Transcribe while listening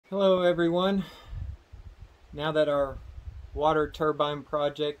Hello everyone. Now that our water turbine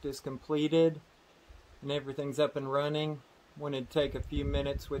project is completed and everything's up and running, I wanted to take a few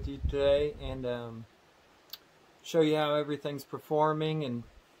minutes with you today and show you how everything's performing and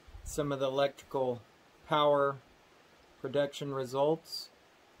some of the electrical power production results.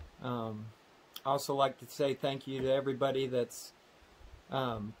 I also like to say thank you to everybody that's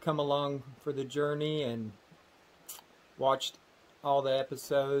come along for the journey and watched all the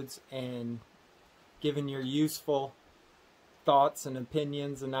episodes and given your useful thoughts and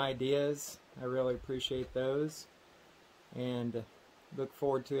opinions and ideas. I really appreciate those and look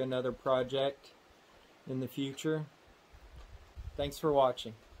forward to another project in the future. Thanks for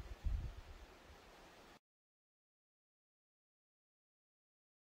watching.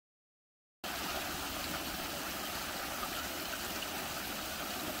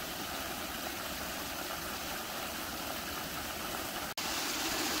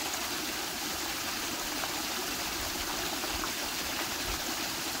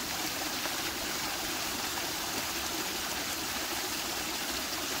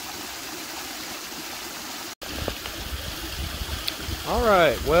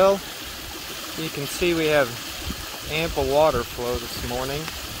 Alright, well, you can see we have ample water flow this morning.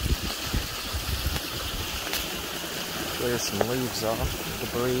 Clear some leaves off,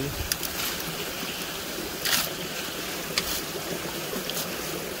 debris.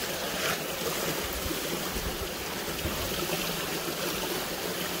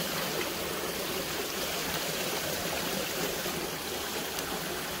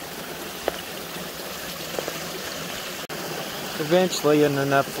 Eventually, in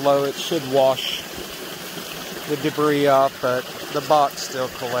enough flow, it should wash the debris off, but the box still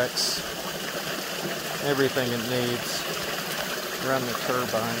collects everything it needs to run the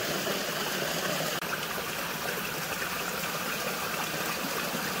turbine.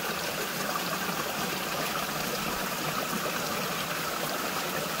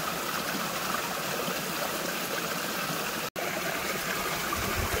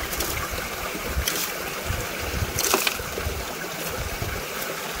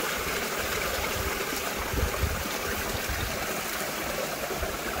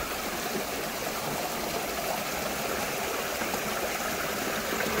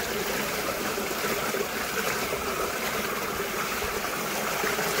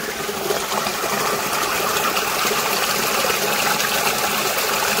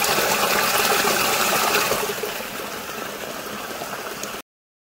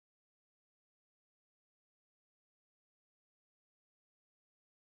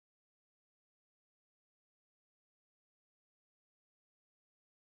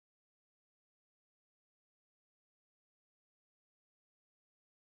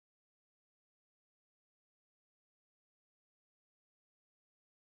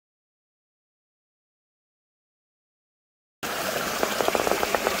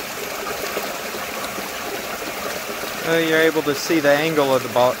 You're able to see the angle of the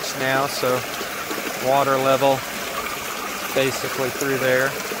box now, so water level basically through there.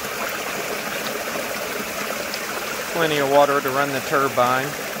 Plenty of water to run the turbine.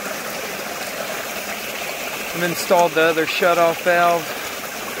 I've installed the other shutoff valve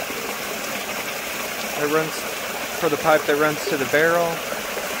that runs for the pipe that runs to the barrel.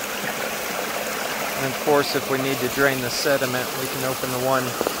 And of course, if we need to drain the sediment, we can open the one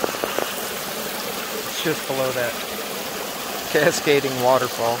just below that cascading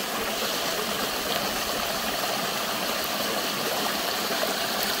waterfall.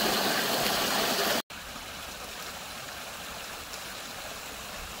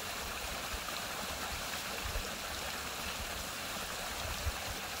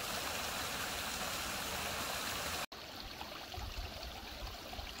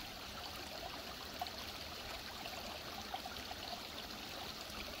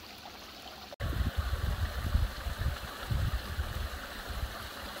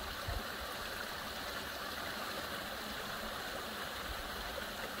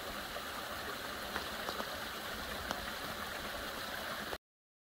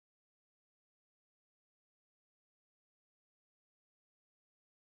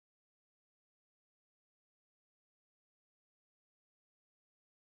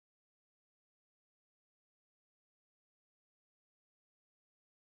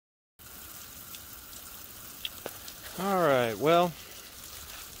 Alright, well,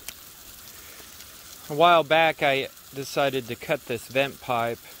 a while back I decided to cut this vent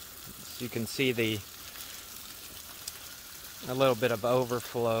pipe. So you can see a little bit of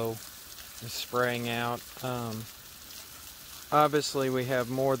overflow is spraying out. Obviously we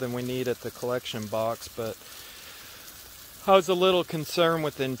have more than we need at the collection box, but I was a little concerned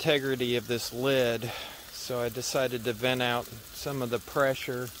with the integrity of this lid, so I decided to vent out some of the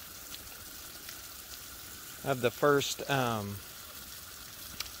pressure of the first, I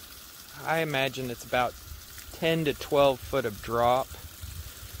imagine it's about 10 to 12 foot of drop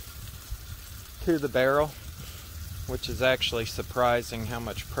to the barrel, which is actually surprising how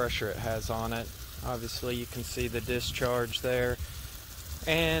much pressure it has on it. Obviously you can see the discharge there,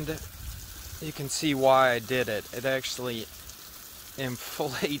 and you can see why I did it. It actually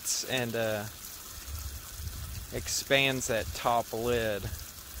inflates and expands that top lid.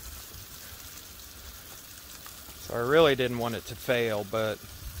 So I really didn't want it to fail, but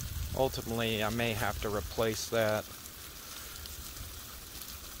ultimately I may have to replace that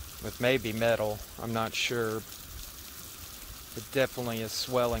with maybe metal. I'm not sure. It definitely is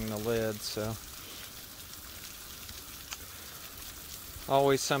swelling the lid, so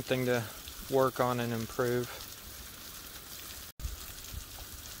always something to work on and improve.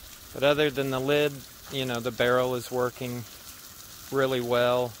 But other than the lid, you know, the barrel is working really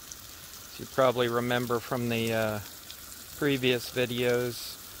well. As you probably remember from the previous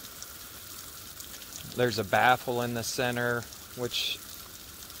videos, there's a baffle in the center which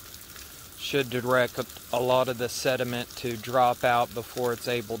should direct a lot of the sediment to drop out before it's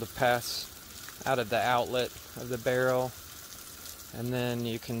able to pass out of the outlet of the barrel. And then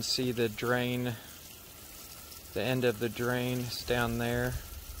you can see the drain, the end of the drain is down there.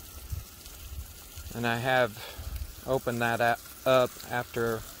 And I have opened that up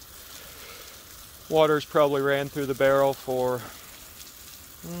after water's probably ran through the barrel for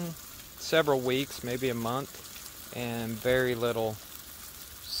several weeks, maybe a month, and very little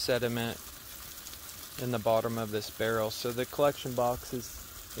sediment in the bottom of this barrel. So the collection box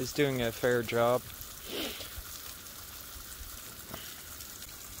is doing a fair job.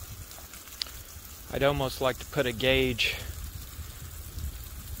 I'd almost like to put a gauge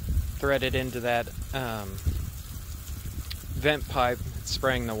threaded into that vent pipe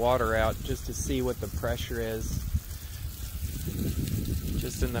spraying the water out, just to see what the pressure is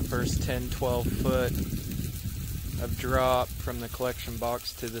just in the first 10-12 foot of drop from the collection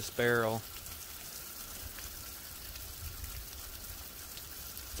box to this barrel.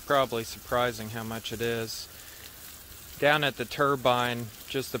 It's probably surprising how much it is. Down at the turbine,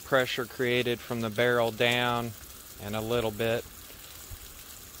 just the pressure created from the barrel down and a little bit,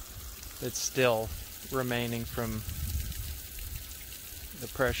 it's still remaining from the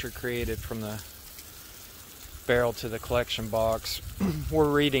pressure created from the barrel to the collection box. We're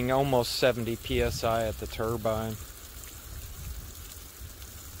reading almost 70 psi at the turbine.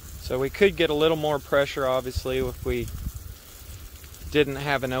 So we could get a little more pressure, obviously, if we didn't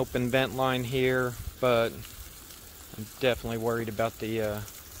have an open vent line here, but I'm definitely worried about the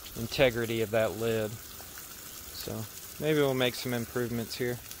integrity of that lid. So maybe we'll make some improvements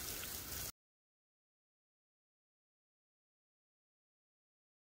here.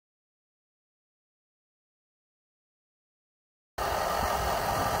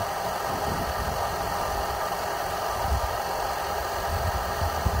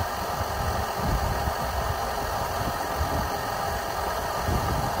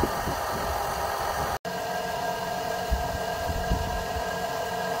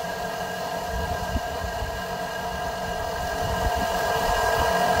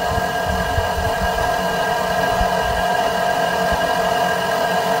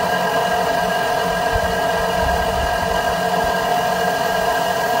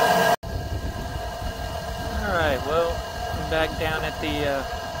 Back down at the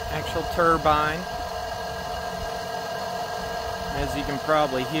actual turbine. As you can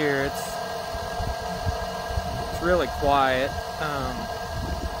probably hear, it's really quiet.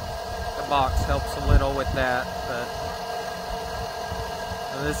 The box helps a little with that, but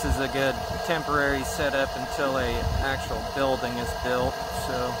this is a good temporary setup until a actual building is built.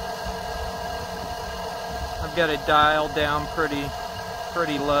 So I've got it dialed down pretty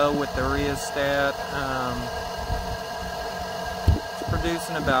low with the rheostat.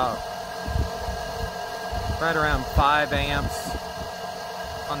 Producing about right around 5 amps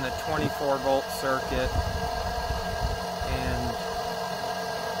on the 24 volt circuit, and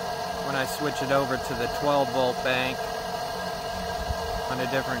when I switch it over to the 12 volt bank on a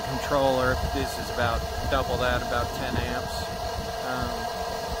different controller, it produces about double that, about 10 amps.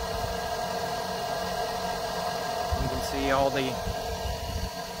 You can see all the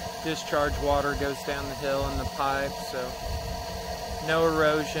discharge water goes down the hill in the pipe, so no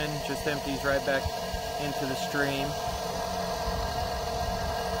erosion, just empties right back into the stream.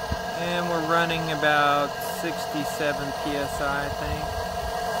 And we're running about 67 psi, I think.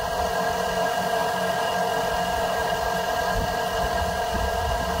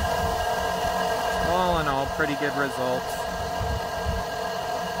 pretty good results.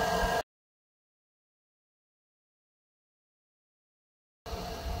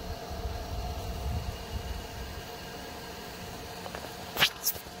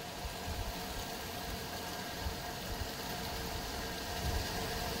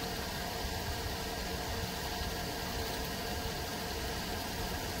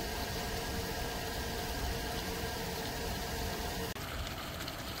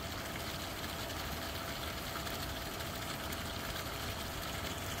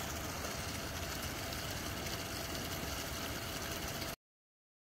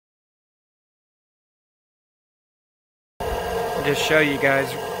 Just show you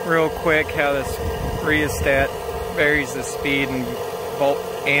guys real quick how this rheostat varies the speed and volt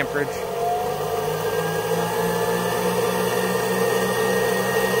amperage. So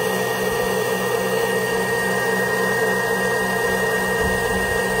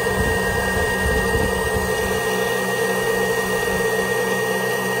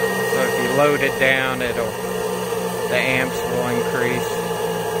if you load it down, the amps will increase.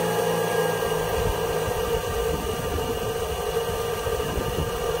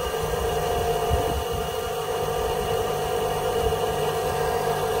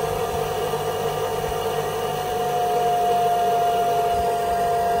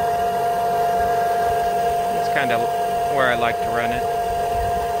 Kind of where I like to run it.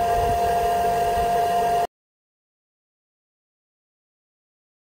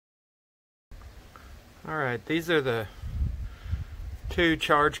 Alright, these are the two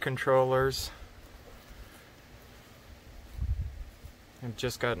charge controllers I've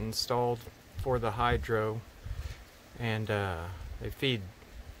just got installed for the hydro, and they feed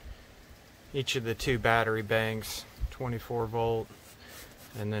each of the two battery banks 24 volt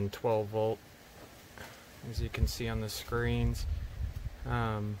and then 12 volt, as you can see on the screens.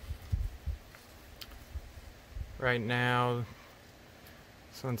 Right now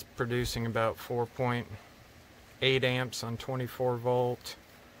this one's producing about 4.8 amps on 24 volt.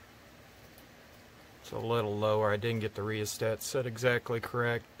 It's a little lower. I didn't get the rheostat set exactly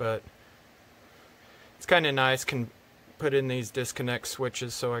correct, but it's kind of nice. Can put in these disconnect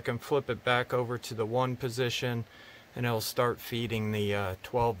switches so I can flip it back over to the 1 position and it'll start feeding the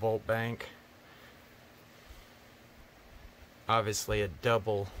 12 volt bank. Obviously it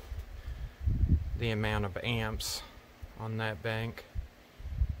double the amount of amps on that bank.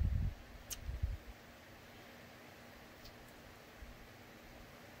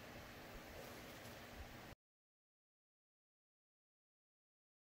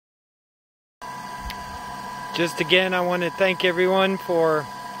 Just again, I want to thank everyone for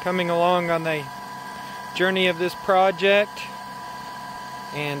coming along on the journey of this project,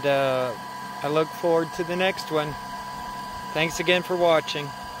 and I look forward to the next one. Thanks again for watching.